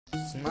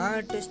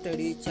Smart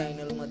study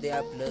channel मध्ये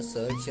आपलं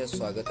सहर्ष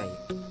स्वागत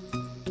आहे।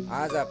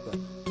 आज आपण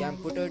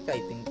computer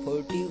typing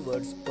 40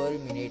 words per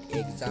minute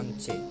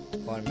एक्झामचे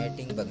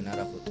formatting बघणार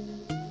आहोत।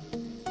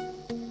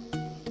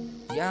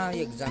 या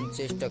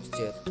एक्झामचे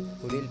स्ट्रक्चर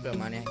पुढील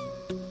प्रमाणे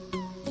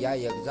आहे। या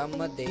एक्झाम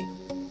मध्ये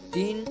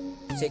 3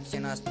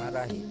 सेक्शन असणार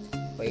आहेत।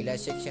 पहिल्या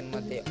सेक्शन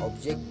मध्ये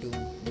ऑब्जेक्टिव्ह,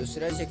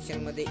 दुसऱ्या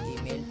सेक्शन मध्ये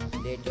ईमेल,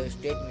 लेटर,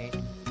 स्टेटमेंट,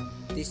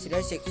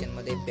 तिसऱ्या सेक्शन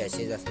मध्ये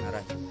पॅसेज असणार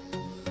आहे।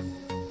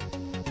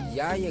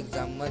 या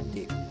एक्झाम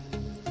मध्ये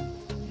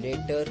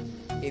लेटर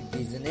हे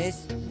बिझनेस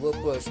व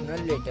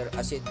पर्सनल लेटर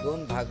असे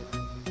 2 भाग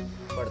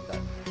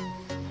पडतात।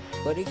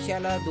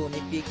 परीक्षेला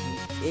दोन्हीपैकी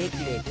एक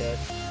लेटर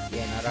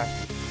येणार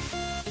आहे।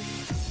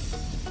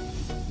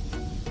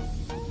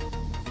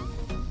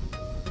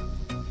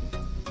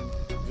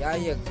 या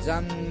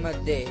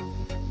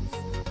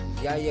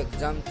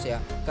एक्झामच्या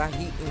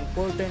काही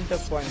इम्पॉर्टंट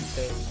पॉइंट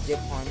जे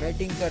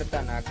फॉर्मॅटिंग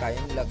करताना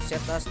कायम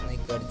लक्षात असणे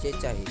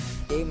गरजेचे आहे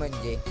ते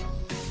म्हणजे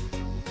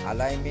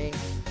alignment,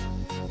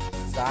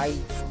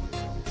 size,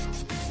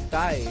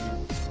 style,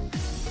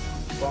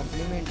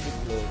 complementary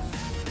close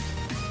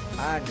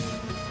आणि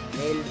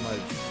मेल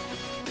मर्ज।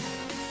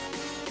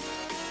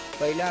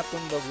 पहिला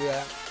आपण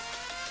बघूया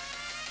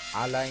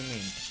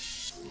अलाइनमेंट।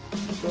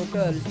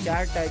 टोटल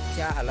 4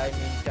 टाईपच्या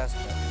अलाइनमेंट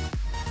असतात।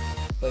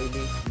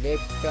 पहिली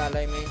left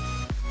alignment,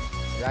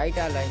 right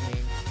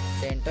alignment,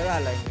 centre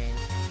alignment,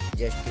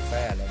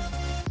 justify alignment.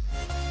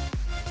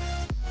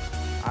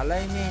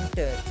 Alignment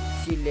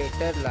ची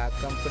लेटरला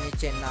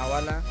कंपनीच्या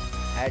नावाला,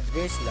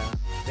 ॲड्रेसला,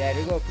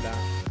 पॅराग्राफला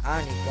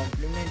आणि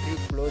कॉम्प्लिमेंटरी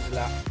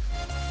क्लोजला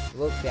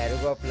व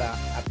पॅराग्राफला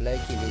अप्लाय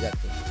केली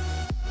जाते।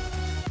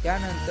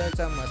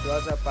 त्यानंतरचा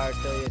महत्त्वाचा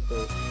पार्ट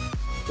येतो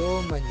तो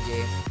म्हणजे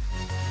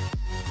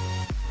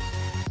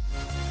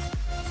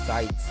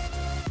साइज।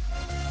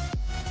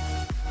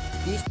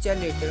 30च्या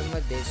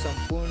लेटरमध्ये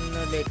संपूर्ण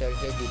लेटर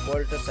हे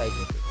डिफॉल्ट साइज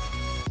होते,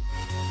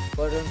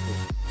 परंतु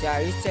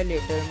 40च्या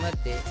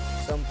लेटरमध्ये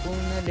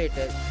संपूर्ण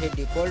लेटर हे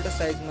डिफॉल्ट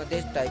साइज मध्ये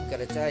टाइप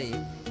करायचे आहे।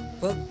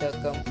 फक्त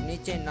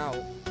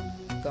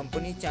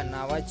कंपनीच्या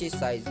नावाची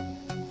साइज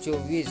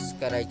 24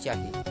 करायची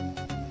आहे।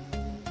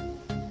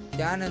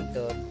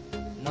 त्यानंतर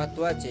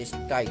महत्त्वाचे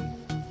स्टाईल।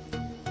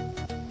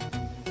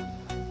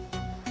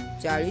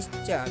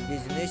 40च्या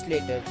बिझनेस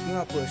लेटर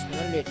किंवा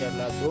पर्सनल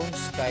लेटरला 2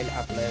 स्टाईल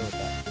अप्लाय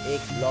होतात।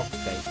 एक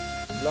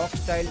ब्लॉक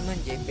स्टाईल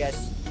म्हणजे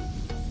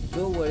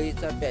जो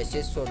वळीचा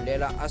पॅसेज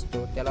सोडलेला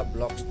असतो त्याला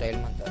ब्लॉक स्टाईल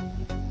म्हणतात।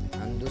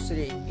 आणि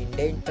दुसरी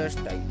इंडेंटर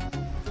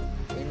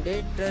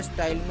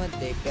स्टाईल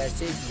मध्ये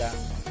पॅसेजला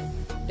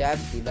टॅब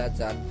दिला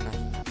जात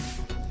नाही।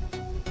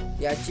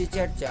 याची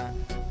चर्चा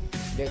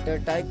लेटर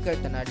टाइप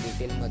करताना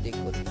डिटेल मध्ये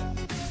करूया।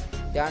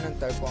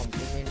 त्यानंतर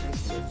कॉम्प्लिमेंटरी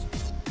क्लोज।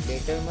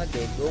 लेटर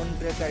मध्ये 2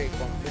 प्रकारे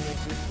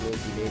कॉम्प्लिमेंटरी क्लोज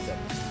दिले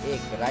जातात।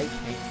 एक राईट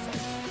हँड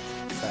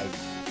साइड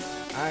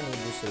आणि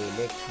दुसरे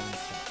left hand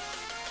side.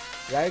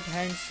 Right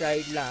hand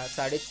साइडला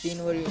 3.5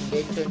 वर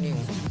इंडेंट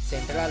नेऊन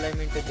सेंटर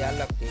अलाइनमेंट द्यायला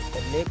लागते,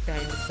 तर लेफ्ट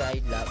हँड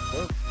साइडला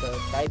फक्त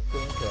टाइप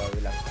करून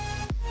ठेवावे लागते।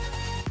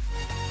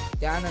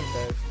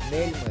 त्यानंतर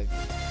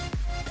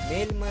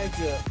मेल मर्ज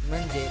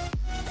म्हणजे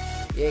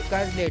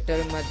एकाच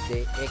लेटरमध्ये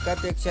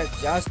एकापेक्षा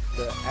जास्त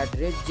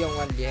ॲड्रेस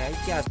जेव्हा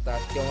लिहायचे असतात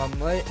तेव्हा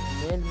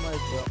मेल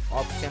मर्ज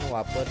ऑप्शन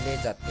वापरले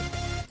जाते।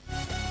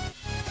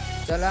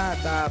 चला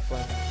आता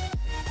आपण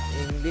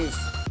इंग्लिश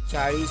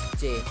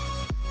 40चे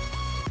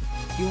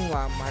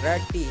किंवा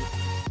मराठी,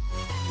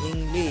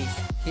 इंग्लिश,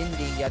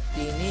 हिंदी या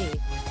तिन्ही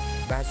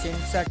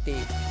भाषांसाठी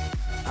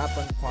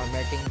आपण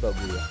फॉर्मॅटिंग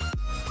बघूया।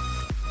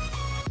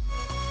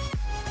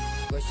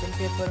 क्वेश्चन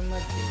पेपर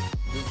मध्ये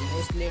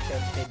बिझनेस लेटर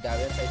हे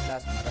डाव्या साईडला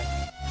असणार आहे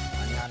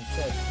आणि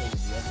आन्सर हे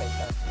उजव्या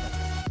साईडला असणार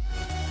आहे।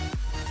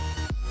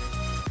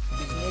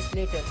 बिझनेस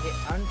लेटर हे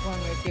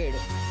अनफॉर्मॅटेड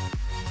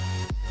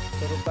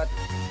स्वरूपात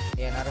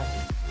येणार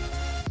आहे।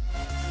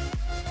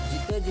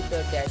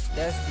 जिथं डॅश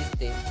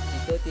दिसते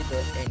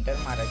तिथं एंटर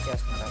मारायचे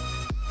असणार आहे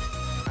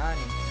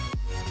आणि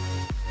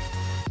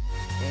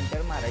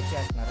एंटर मारायचे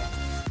असणार आहे।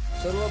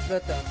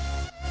 सर्वप्रथम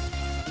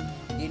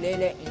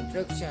दिलेल्या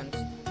इंस्ट्रक्शन्स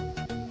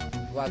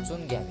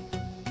वाचून घ्यावे।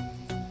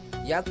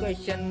 या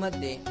क्वेश्चन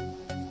मध्ये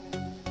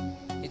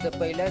इथं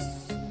पहिल्याच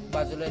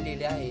बाजूला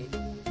लिहिले आहे,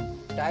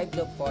 type the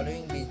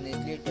following business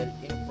letter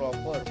in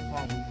proper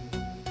form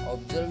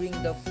observing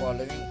the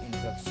following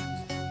instructions.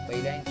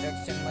 पहिल्या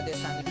इंस्ट्रक्शन मध्ये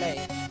सांगितलं आहे,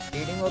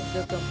 heading of the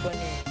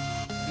company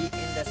be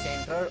in the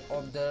centre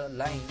of the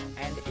line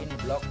and in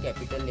block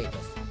capital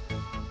letters.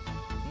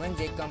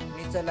 म्हणजे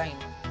कंपनीचं लाईन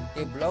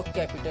हे ब्लॉक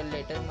कॅपिटल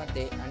लेटर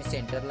मध्ये आणि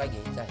सेंटरला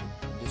घ्यायचं आहे।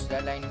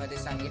 दुसऱ्या लाईन मध्ये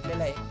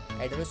सांगितलेलं आहे,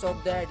 address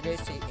of the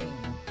address in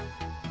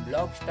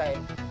block style,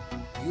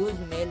 use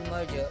mail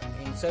merge,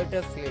 insert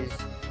fields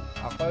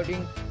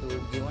according to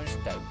given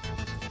style.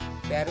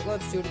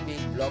 Paragraph should be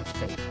block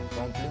style.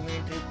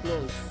 Complimentary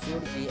clause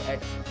should be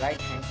at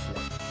right hand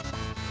side.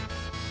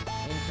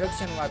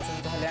 Instruction वाचून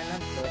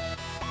झाल्यानंतर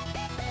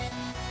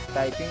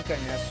typing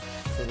करण्यास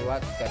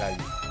सुरुवात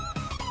करावी।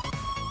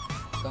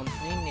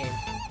 Company name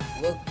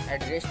व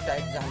address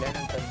type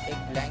झाल्यानंतर एक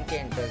blank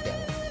enter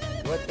द्यावा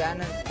व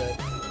त्यानंतर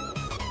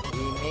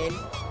ईमेल,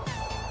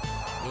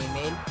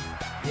 ईमेल,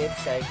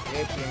 वेबसाईट,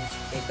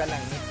 रेफरन्स एका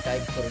लाईनीत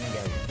टाईप करून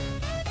घ्यावे.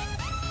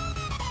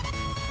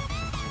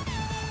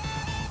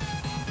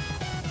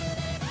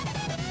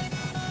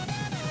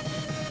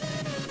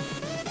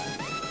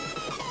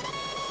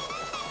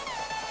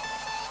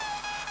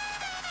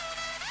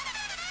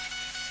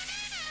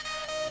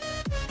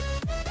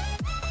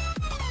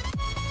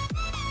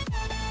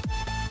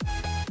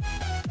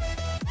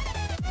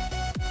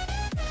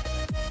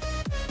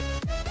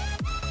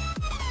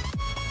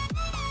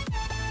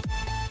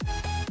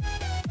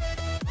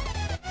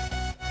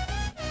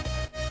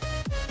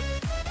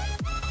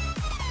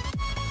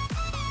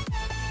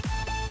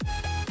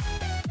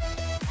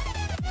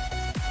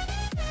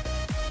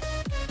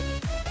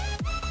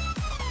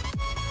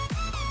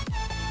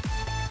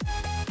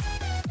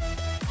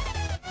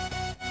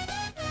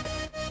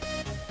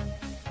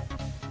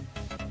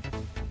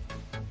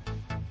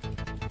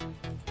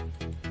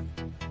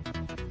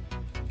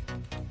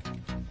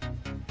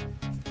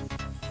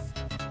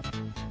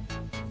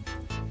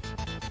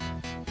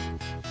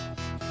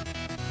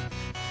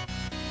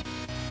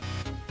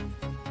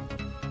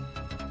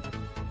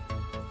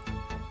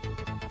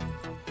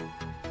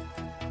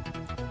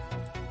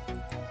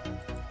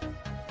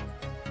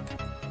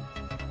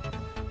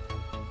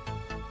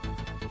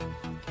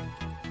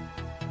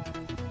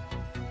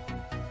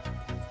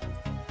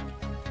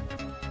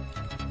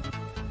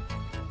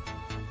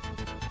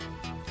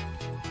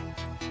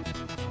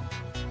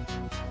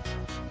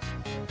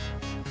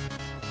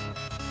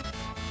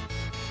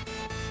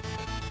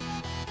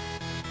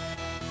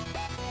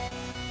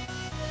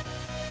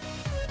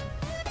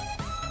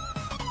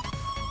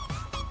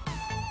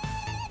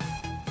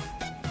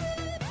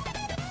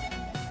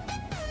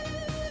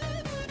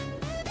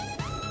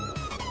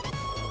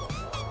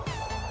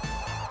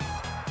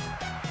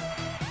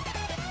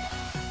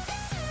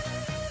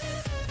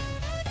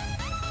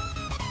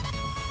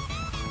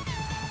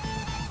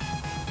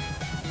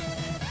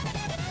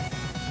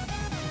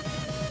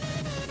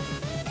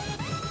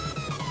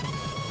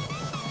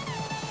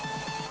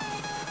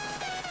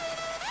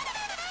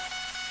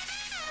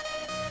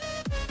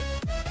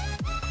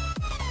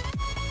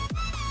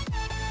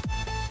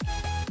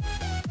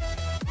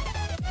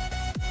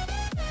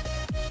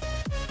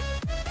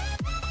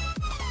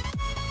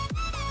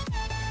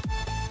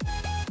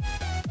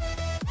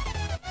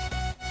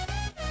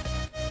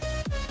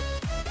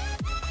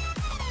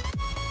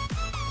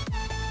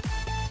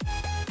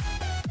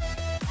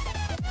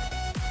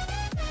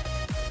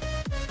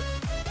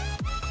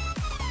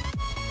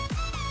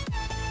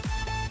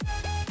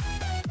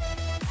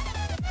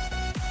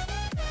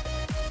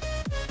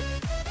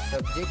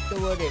 सब्जेक्ट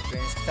व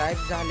रेफरन्स टाईप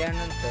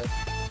झाल्यानंतर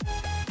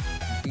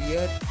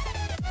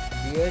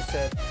डिअर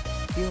सर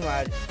किंवा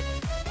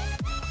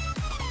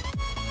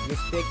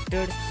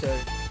रिस्पेक्टेड सर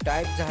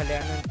टाईप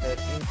झाल्यानंतर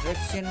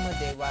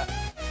इंट्रोडक्शनमध्ये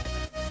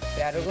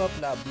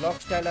पॅराग्राफला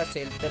ब्लॉक स्टाईल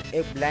असेल तर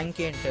एक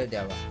ब्लँक एंटर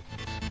द्यावा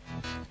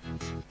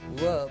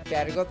व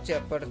पॅराग्राफच्या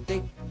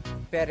प्रत्येक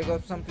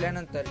पॅराग्राफ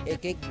संपल्यानंतर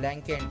एक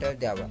ब्लँक एंटर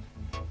द्यावा.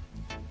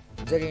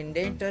 जर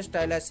इंडेंटर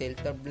स्टाईल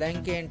असेल तर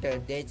ब्लँक एंटर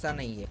द्यायचा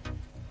नाहीये.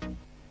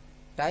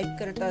 टाईप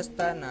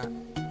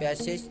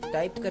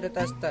करत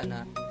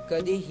असताना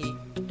कधीही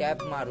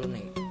टॅब मारू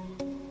नये.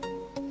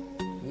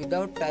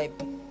 विदाउट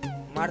टाईप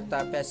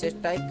मारता पॅसेज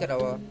टाईप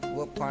करावा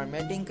व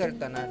फॉर्मॅटिंग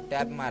करताना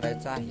टॅब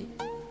मारायचा आहे.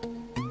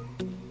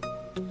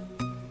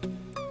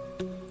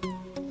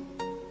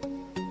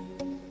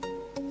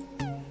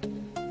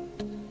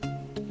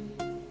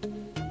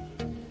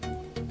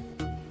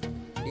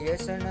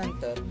 डिअर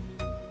नंतर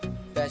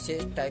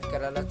पॅसेज टाईप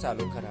करायला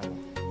चालू करावा.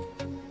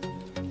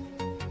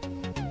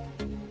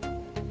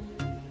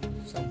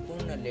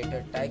 लेटर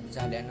टाईप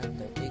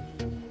झाल्यानंतर एक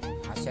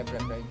अशा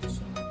प्रकारे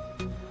दिसून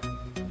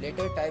येईल.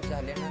 लेटर टाईप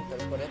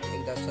झाल्यानंतर परत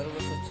एकदा सर्व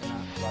सूचना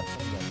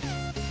वाचून घ्या.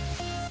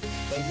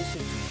 पहिली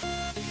सूचना,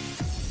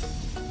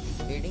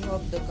 heading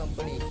of the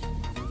company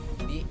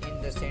be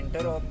in the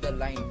centre of the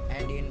line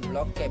and in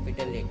block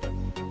capital letter.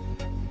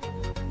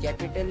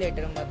 Capital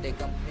letter मध्ये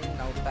कंपनी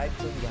नाव टाईप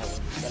करून घ्यावं.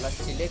 त्याला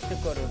सिलेक्ट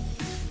करून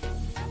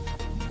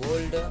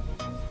बोल्ड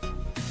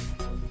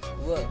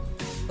व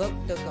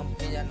फक्त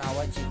कंपनीच्या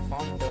नावाची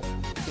फॉन्ट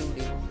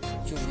तेवढी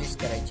 24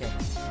 करायची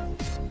आहे.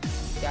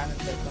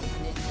 त्यानंतर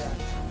कंपनीचं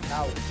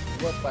नाव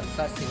व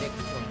पत्ता सिलेक्ट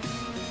करून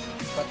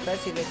पत्ता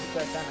सिलेक्ट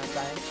करताना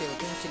कायम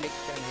शेवटून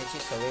सिलेक्ट करण्याची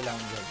सवय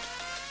लावून घ्यावी.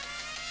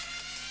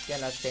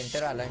 त्याला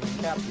सेंटर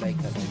अलाइनमेंट अप्लाय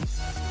करा.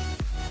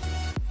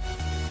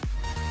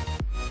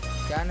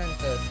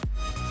 त्यानंतर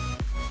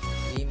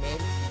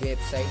email,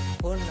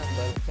 website, phone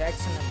number,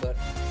 fax number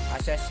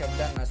अशा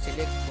शब्दांना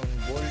सिलेक्ट करून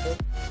बोल्ड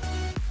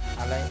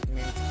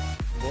अलाइनमेंट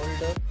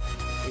बोल्ड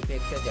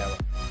इफेक्ट द्यावा.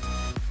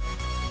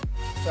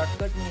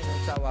 शॉर्टकट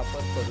मेनूचा वापर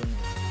करू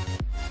नये.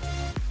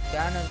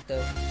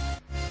 त्यानंतर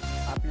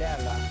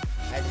आपल्याला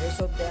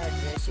address of the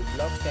address,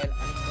 block style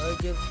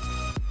आणि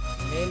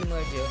मेल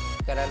मर्ज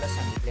करायला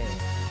सांगितले आहे.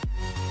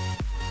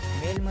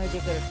 मेल मर्ज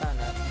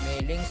करताना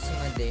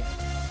मेलिंग्समध्ये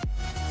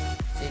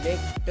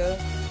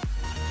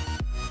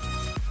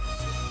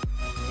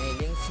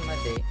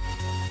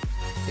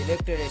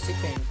select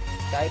recipient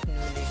type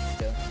new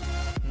list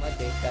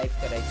मध्ये टाईप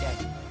करायचे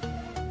आहे.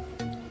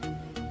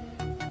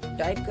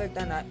 टाईप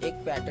करताना एक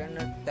पॅटर्न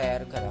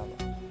तयार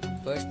करावा.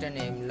 First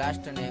name,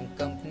 last name,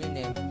 company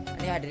name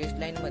आणि ॲड्रेस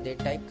लाईनमध्ये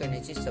टाईप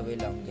करण्याची सवय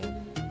लावून घ्या.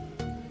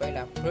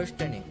 पहिला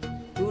फर्स्ट नेम,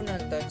 टू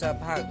नंतरचा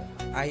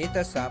भाग आहे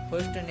तसा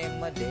फर्स्ट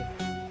नेम मध्ये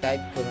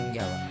टाईप करून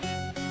घ्यावा.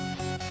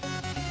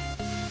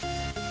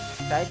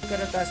 टाईप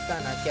करत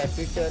असताना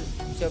कॅपिटल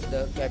शब्द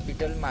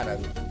कॅपिटल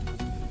मारावे.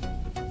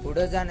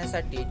 पुढे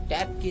जाण्यासाठी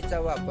टॅब कीचा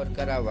वापर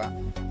करावा.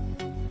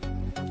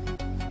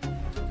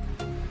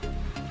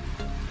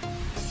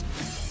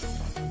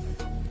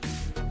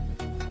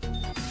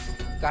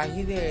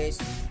 काही वेळेस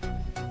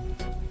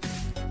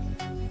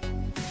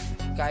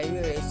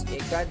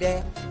एखाद्या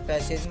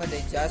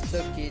पॅसेजमध्ये जास्त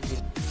की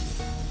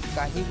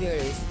काही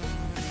वेळेस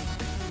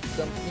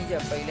कंपनीच्या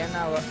पहिल्या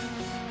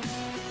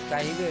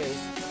काही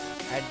वेळेस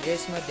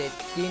ॲड्रेसमध्ये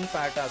 3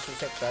 पार्ट असू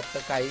शकतात तर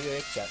काही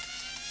वेळेस 4.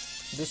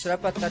 दुसरा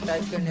पत्ता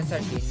टाईप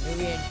करण्यासाठी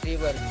न्यू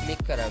एंट्रीवर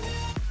क्लिक करावे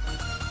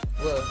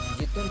व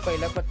जिथून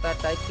पहिला पत्ता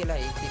टाईप केला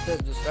आहे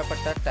तिथं दुसरा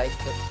पत्ता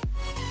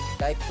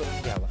टाईप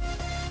करून घ्यावा.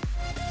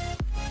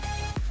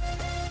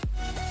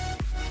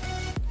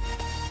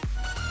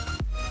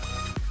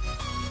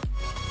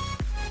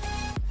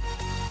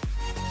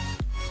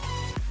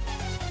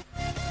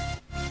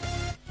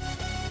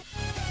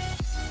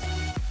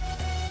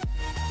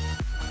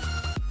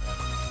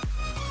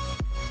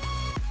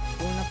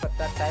 पूर्ण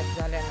पत्ता टाईप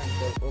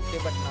झाल्यानंतर ओके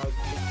बटनावर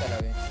क्लिक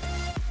करावे.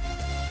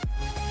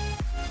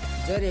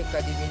 जर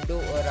एखादी विंडो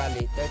वर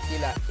आली तर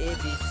तिला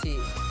ABC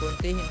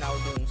कोणतेही नाव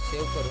देऊन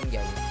सेव्ह करून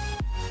घ्यावे.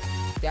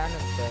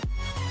 त्यानंतर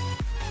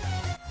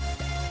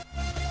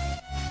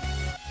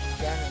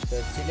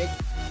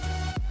सिलेक्ट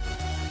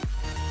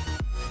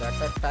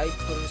डाटा टाईप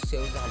करून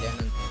सेव्ह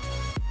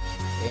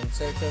झाल्यानंतर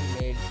इन्सर्ट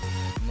मेल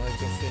मर्ज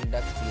फील्डला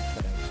क्लिक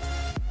करावे.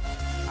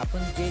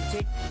 आपण जे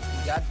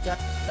ज्यात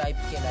टाईप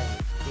केला आहे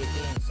ते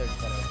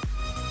इन्सर्ट करावे.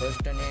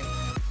 First name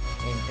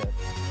enter,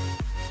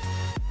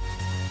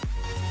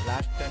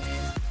 last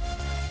name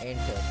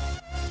enter,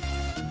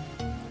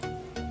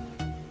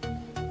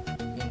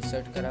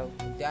 insert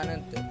करावं.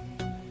 त्यानंतर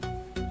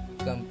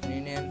कंपनी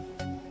नेम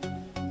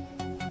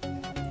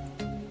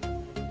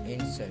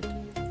इन्सर्ट,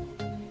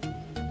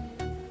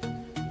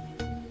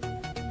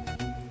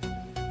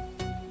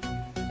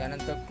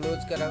 त्यानंतर क्लोज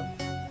करावं.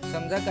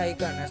 समजा काही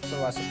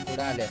कारणास्तव असं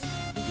पुढे आल्यास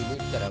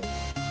डिलीट करावं.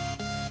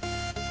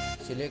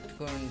 सिलेक्ट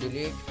करून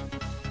डिलीट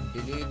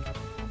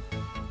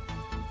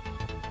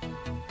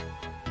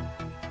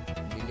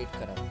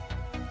करावं.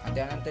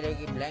 त्यानंतर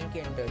एक ब्लँक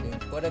एंटर देऊन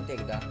परत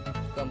एकदा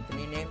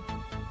कंपनी नेम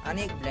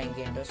आणि एक ब्लँक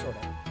एंटर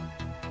सोडा.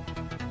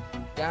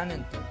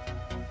 त्यानंतर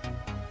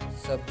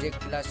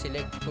सब्जेक्टला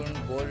सिलेक्ट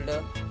करून बोल्ड,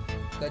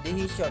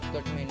 कधीही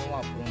शॉर्टकट मेनू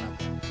वापरू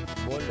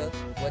नका. बोल्ड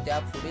व त्या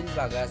पुढील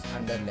भागास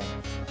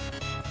अंडरलाईन.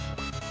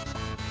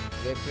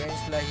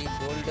 रेफरन्सलाही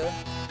बोल्ड,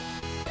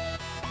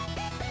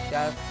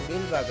 त्या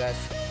पुढील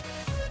भागास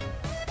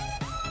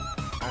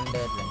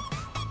अंडरलाईन.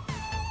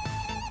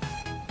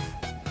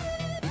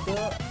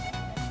 इथं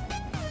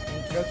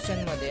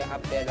इंट्रक्शन मध्ये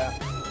आपल्याला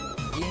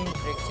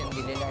इंट्रक्शन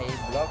दिलेले आहे.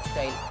 ब्लॉक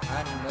स्टाईल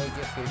आणि मर्ज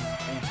फील्ड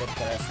इन्सर्ट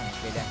करायला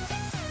सांगितलेले आहे.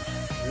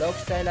 ब्लॉक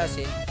स्टाईल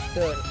असेल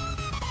तर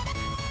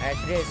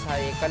ॲड्रेस हा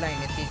एका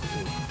लाईनीतच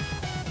येईल.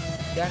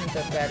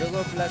 त्यानंतर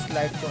पॅराग्राफला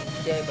स्लाइड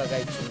कोणती आहे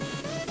बघायची.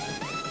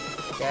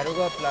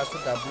 पॅराग्राफला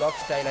सुद्धा ब्लॉक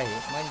स्टाईल आहे,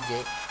 म्हणजे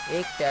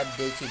एक टॅब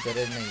द्यायची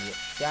गरज नाही आहे.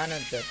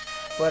 त्यानंतर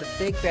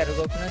प्रत्येक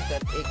पॅराग्राफ नंतर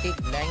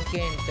एक ब्लँक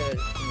एंटर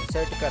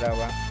इन्सर्ट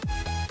करावा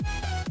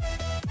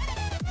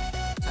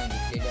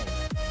सांगितलेले आहे.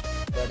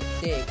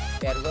 प्रत्येक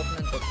पॅराग्राफ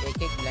नंतर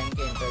एक ब्लँक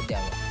एंटर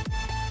द्यावा.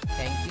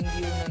 थँकिंग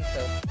यू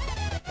नंतर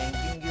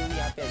थँकिंग यू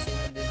या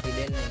पॅसेजमध्ये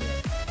दिलेलं नाही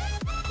आहे,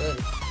 तर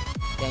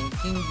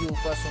थँकिंग यू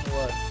पासून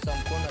वर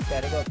संपूर्ण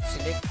पॅराग्राफ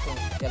सिलेक्ट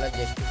करून त्याला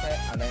जस्टिफाय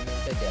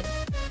अलाइनमेंट द्यावी.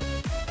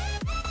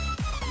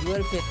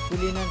 युअर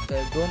फेथफुली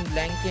नंतर 2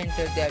 ब्लँक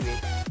एंटर द्यावे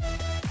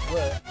व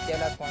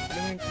त्याला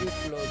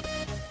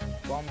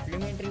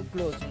कॉम्प्लिमेंटरी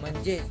क्लोज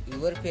म्हणजे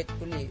युअर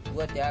फेथफुली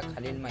व त्या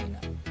खालील महिना.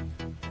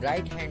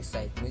 राईट हँड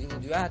साईड म्हणजे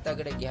उजव्या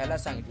हाताकडे घ्यायला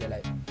सांगितलेला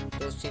आहे,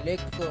 तो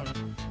सिलेक्ट करून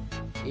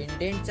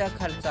इंडेंटचा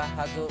खालचा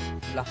हा जो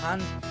लहान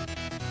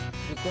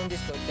त्रिकोण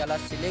दिसतो त्याला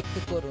सिलेक्ट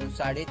करून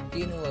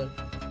 3.5 वर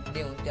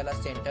देऊन त्याला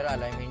सेंटर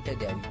अलाइनमेंट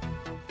द्यावी.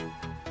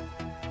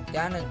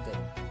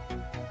 त्यानंतर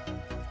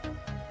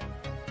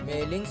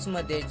मेलिंग्स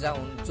मध्ये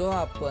जाऊन जो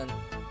आपण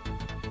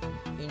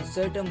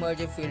इन्सर्ट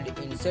मर्ज फील्ड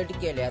इन्सर्ट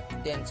केल्यात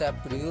त्यांचा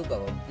प्रिव्ह्यू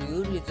बघावा.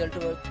 प्रिव्ह्यू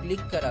रिझल्टवर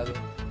क्लिक करावे.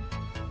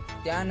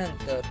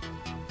 त्यानंतर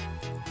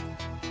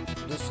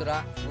दुसरा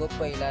व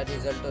पहिला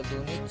रिझल्ट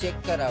दोन्ही चेक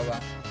करावा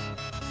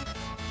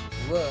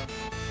व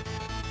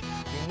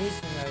फिनिश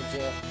मर्ज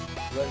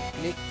वर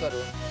क्लिक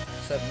करून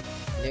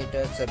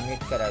लेटर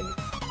सबमिट करावी.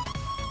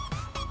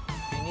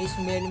 फिनिश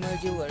मेल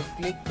मर्ज वर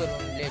क्लिक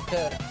करून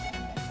लेटर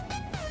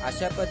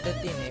अशा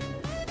पद्धतीने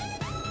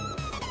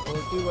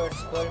 40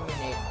 words per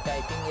minute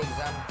typing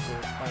एक्झामचे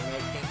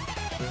formatting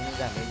पूर्ण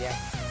झालेले आहे.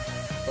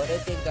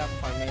 परत एकदा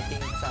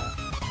फॉर्मॅटिंगचा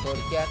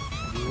थोडक्यात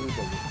रिव्ह्यू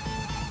बघू.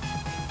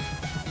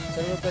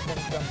 सर्वप्रथम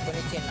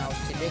कंपनीचे नाव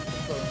सिलेक्ट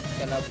करून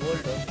त्याला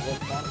बोल्ड व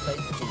फॉन्ट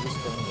साईज 24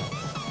 करून घ्या.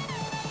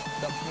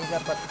 कंपनीचा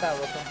पत्ता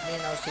व कंपनी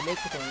नाव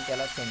सिलेक्ट करून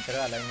त्याला सेंटर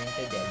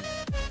अलाइनमेंट द्यावी.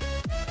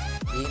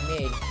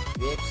 Email,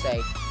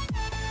 website,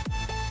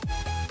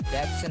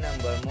 fax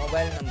number,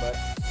 mobile number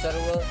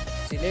सर्व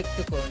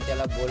सिलेक्ट करून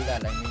त्याला बोल्ड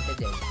अलाइनमेंट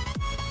द्यावी.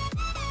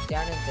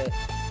 त्यानंतर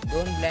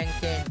 2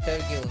 ब्लँक एंटर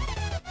घेऊन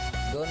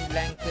 2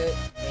 ब्लँक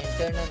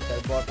एंटर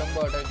नंतर बॉटम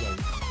बॉर्डर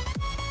घ्यावी.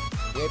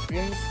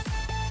 रेफरन्स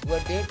व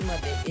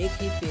डेटमध्ये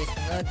एकही पेज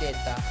न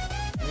देता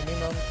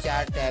मिनिमम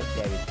 4 टॅब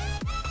द्यावे.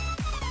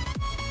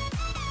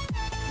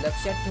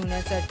 लक्षात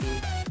ठेवण्यासाठी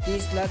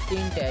 30ला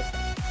 3 टॅब,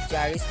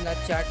 40ला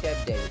 4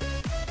 टॅब द्यावे.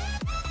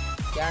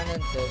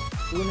 त्यानंतर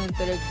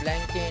नंतर एक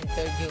ब्लँक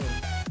एंटर घेऊन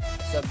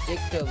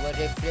सब्जेक्ट व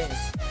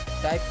रेफरन्स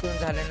टाईप करून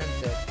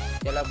झाल्यानंतर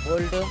त्याला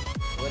बोल्ड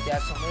व त्या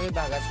समोरील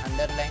भागास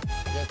अंडरलाईन,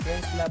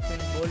 रेफरन्सला पण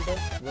बोल्ड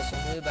व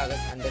समोरील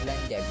भागास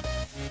अंडरलाईन द्यावी.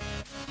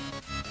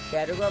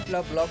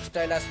 पॅराग्राफला ब्लॉक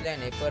स्टाईल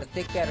असल्याने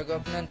प्रत्येक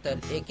पॅराग्राफ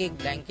नंतर एक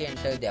ब्लँक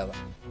एंटर द्यावा.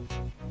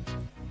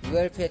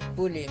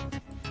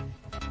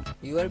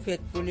 युअर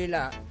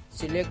फेथफुलीला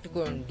सिलेक्ट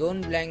करून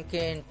 2 ब्लँक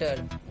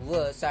एंटर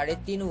व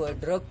 3.5 वर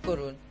ड्रग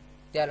करून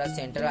त्याला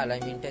सेंटर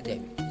अलाइनमेंट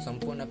द्यावी.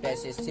 संपूर्ण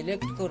पॅसेज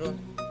सिलेक्ट करून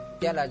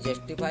त्याला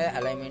जस्टिफाय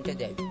अलाइनमेंट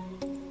द्यावी.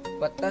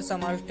 पत्ता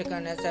समाविष्ट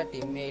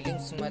करण्यासाठी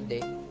मेलिंग्समध्ये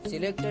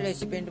सिलेक्ट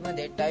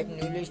रेसिपियंटमध्ये टाईप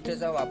न्यू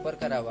लिस्टचा वापर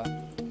करावा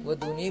व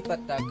दोन्ही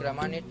पत्ता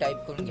क्रमाने टाईप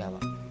करून घ्यावा.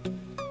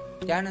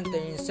 त्यानंतर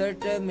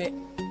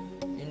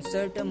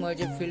इन्सर्ट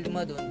मर्ज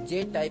फील्डमधून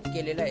जे टाईप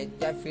केलेलं आहे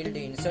त्या फील्ड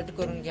इन्सर्ट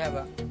करून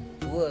घ्यावा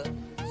व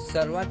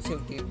सर्वात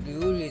शेवटी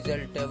व्ह्यू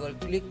रिझल्टवर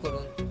क्लिक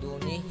करून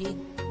दोन्हीही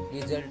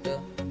रिझल्ट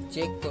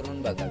चेक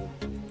करून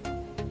बघावे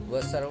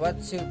व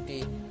सर्वात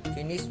शेवटी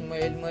फिनिश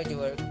मेल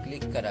मर्जवर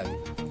क्लिक करावे.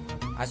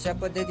 अशा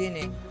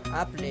पद्धतीने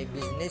आपले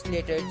बिझनेस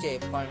लेटरचे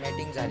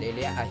फॉर्मॅटिंग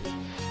झालेले आहे.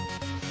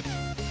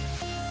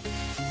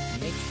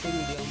 नेक्स्ट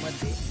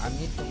व्हिडिओमध्ये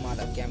आम्ही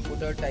तुम्हाला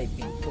computer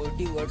typing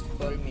 40 words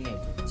per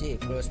minute चे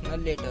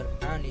पर्सनल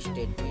लेटर आणि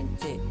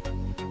स्टेटमेंटचे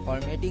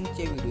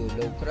फॉर्मॅटिंगचे व्हिडिओ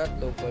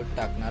लवकरात लवकर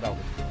टाकणार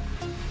आहोत.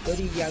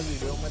 तरी या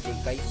व्हिडिओमध्ये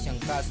काही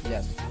शंका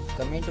असल्यास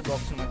कमेंट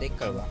बॉक्समध्ये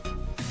कळवा.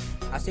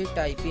 असे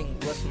टायपिंग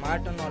व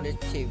स्मार्ट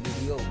नॉलेजचे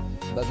व्हिडिओ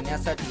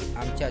बघण्यासाठी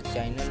आमच्या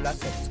चॅनलला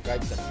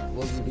सबस्क्राईब करा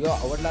व व्हिडिओ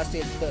आवडला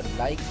असेल तर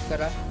लाईक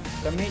करा,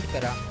 कमेंट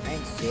करा आणि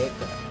शेअर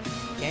करा.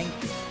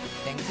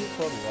 Thank you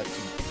for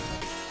watching.